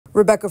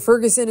Rebecca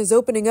Ferguson is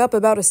opening up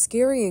about a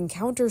scary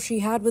encounter she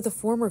had with a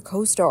former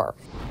co-star.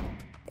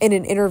 In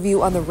an interview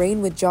on the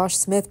Rain with Josh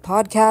Smith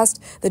podcast,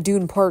 the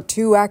Dune Part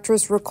 2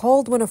 actress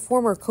recalled when a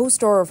former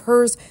co-star of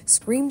hers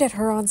screamed at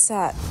her on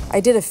set. "I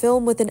did a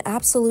film with an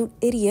absolute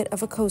idiot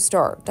of a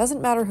co-star.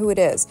 Doesn't matter who it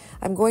is.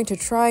 I'm going to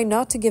try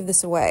not to give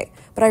this away.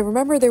 But I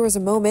remember there was a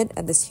moment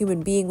and this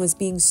human being was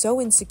being so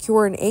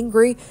insecure and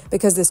angry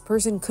because this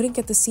person couldn't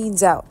get the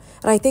scenes out.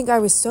 And I think I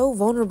was so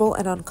vulnerable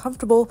and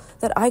uncomfortable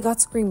that I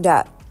got screamed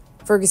at."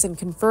 Ferguson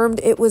confirmed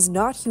it was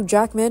not Hugh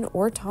Jackman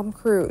or Tom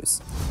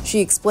Cruise. She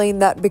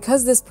explained that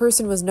because this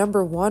person was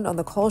number one on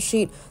the call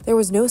sheet, there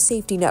was no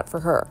safety net for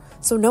her.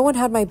 So no one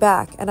had my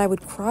back, and I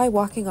would cry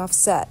walking off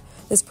set.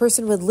 This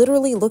person would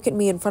literally look at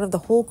me in front of the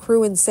whole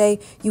crew and say,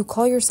 "You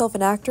call yourself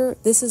an actor?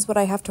 This is what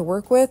I have to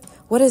work with?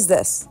 What is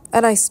this?"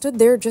 And I stood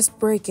there just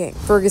breaking.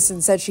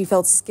 Ferguson said she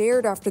felt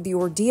scared after the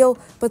ordeal,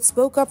 but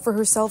spoke up for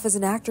herself as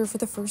an actor for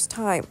the first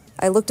time.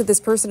 "I looked at this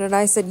person and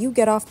I said, you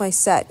get off my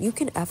set. You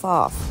can F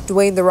off."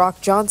 Dwayne "The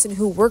Rock" Johnson,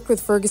 who worked with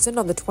Ferguson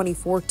on the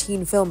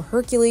 2014 film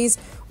Hercules,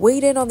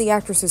 weighed in on the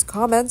actress's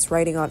comments,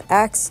 writing on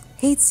X,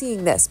 "Hate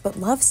seeing this, but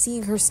love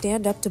seeing her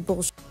stand up to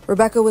bullshit.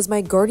 Rebecca was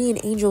my guardian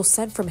angel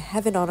sent from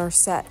heaven on our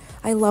set.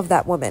 I love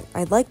that woman.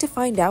 I'd like to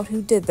find out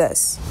who did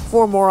this."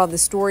 For more on the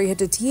story, head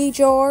to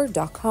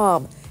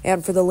THR.com.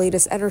 And for the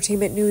latest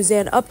entertainment news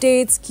and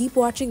updates, keep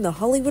watching the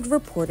Hollywood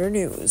Reporter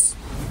News.